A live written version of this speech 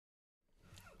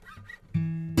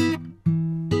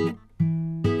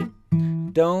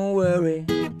don't worry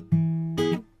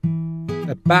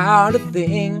about a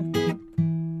thing,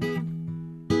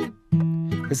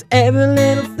 'cause every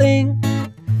little thing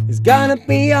is gonna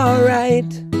be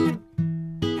alright.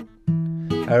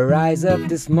 I rise up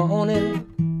this morning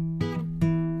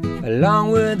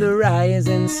along with the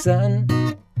rising sun.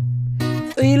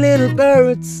 3 little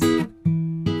birds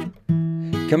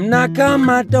come knock on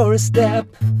my doorstep.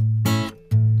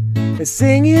 They're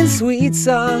singing sweet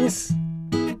songs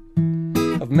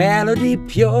of melody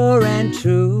pure and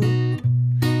true,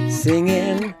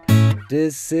 singing,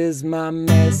 this is my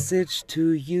message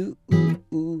to you.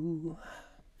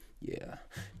 Yeah,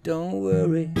 don't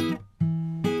worry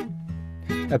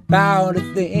about a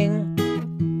thing,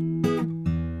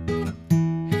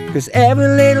 'cause every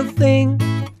little thing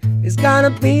is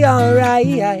gonna be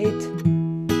alright.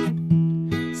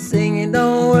 Singing,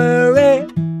 don't worry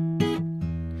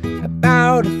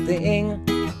about a thing,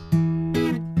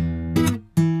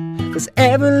 'cause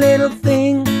every little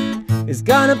thing is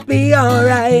gonna be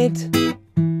alright.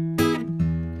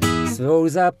 So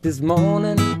rose up this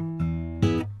morning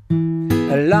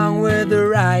along with the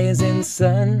rising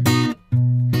sun.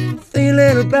 3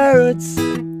 little birds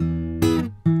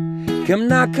come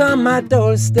knock on my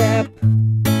doorstep,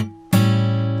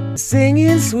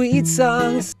 singing sweet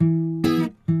songs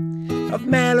of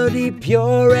melody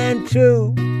pure and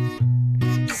true,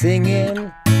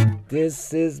 singing,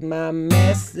 this is my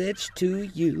message to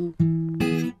you.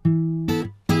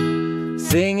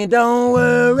 Singing, don't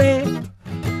worry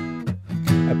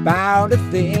about a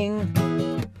thing,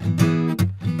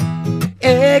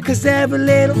 yeah, 'cause every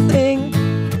little thing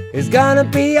is gonna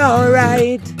be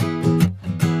alright.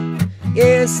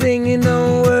 Yeah, singing,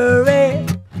 don't worry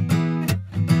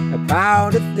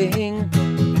about a thing,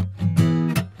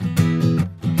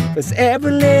 'cause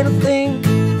every little thing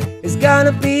is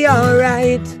gonna be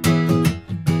alright.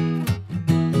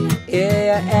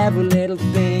 Yeah, every little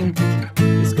thing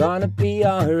is gonna be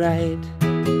alright.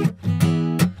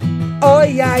 Oh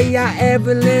yeah, yeah,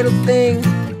 every little thing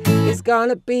is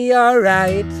gonna be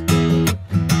alright.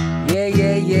 Yeah,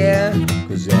 yeah, yeah,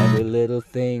 'cause every little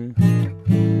thing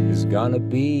is gonna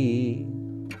be